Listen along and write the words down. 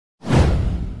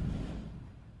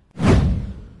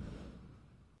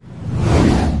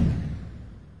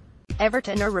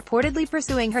Everton are reportedly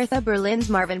pursuing Hertha Berlin's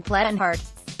Marvin Plattenhardt.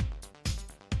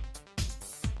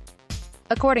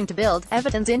 According to Bild,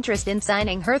 Everton's interest in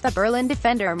signing Hertha Berlin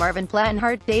defender Marvin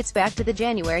Plattenhardt dates back to the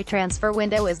January transfer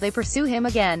window as they pursue him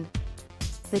again.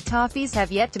 The Toffees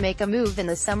have yet to make a move in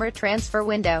the summer transfer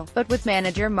window, but with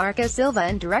manager Marco Silva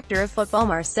and director of football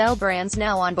Marcel Brands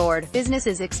now on board, business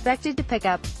is expected to pick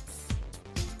up.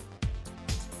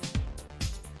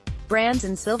 Brands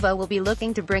and Silva will be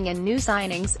looking to bring in new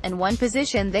signings, and one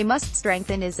position they must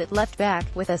strengthen is at left back,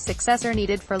 with a successor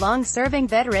needed for long-serving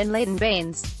veteran Leighton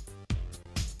Baines.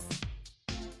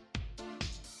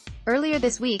 Earlier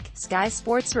this week, Sky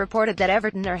Sports reported that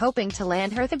Everton are hoping to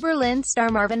land Hertha Berlin star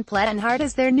Marvin Plattenhardt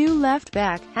as their new left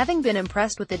back, having been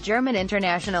impressed with the German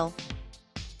international.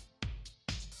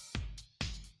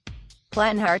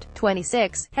 Plattenhardt,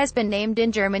 26, has been named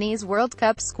in Germany's World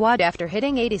Cup squad after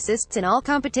hitting 8 assists in all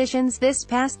competitions this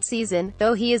past season,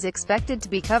 though he is expected to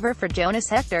be cover for Jonas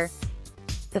Hector.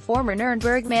 The former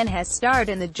Nuremberg man has starred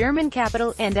in the German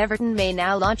capital, and Everton may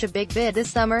now launch a big bid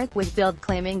this summer, with Bild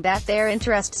claiming that their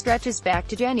interest stretches back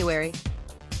to January.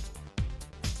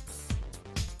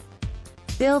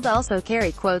 Bild also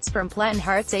carry quotes from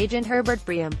Plattenhardt's agent Herbert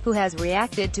Breum, who has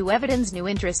reacted to Everton's new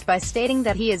interest by stating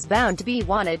that he is bound to be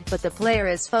wanted, but the player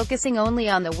is focusing only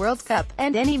on the World Cup,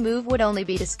 and any move would only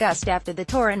be discussed after the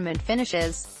tournament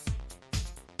finishes.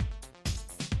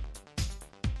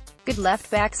 Good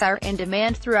left-backs are in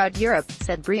demand throughout Europe,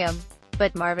 said Breum.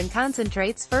 But Marvin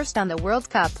concentrates first on the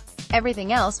World Cup.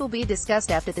 Everything else will be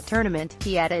discussed after the tournament,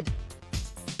 he added.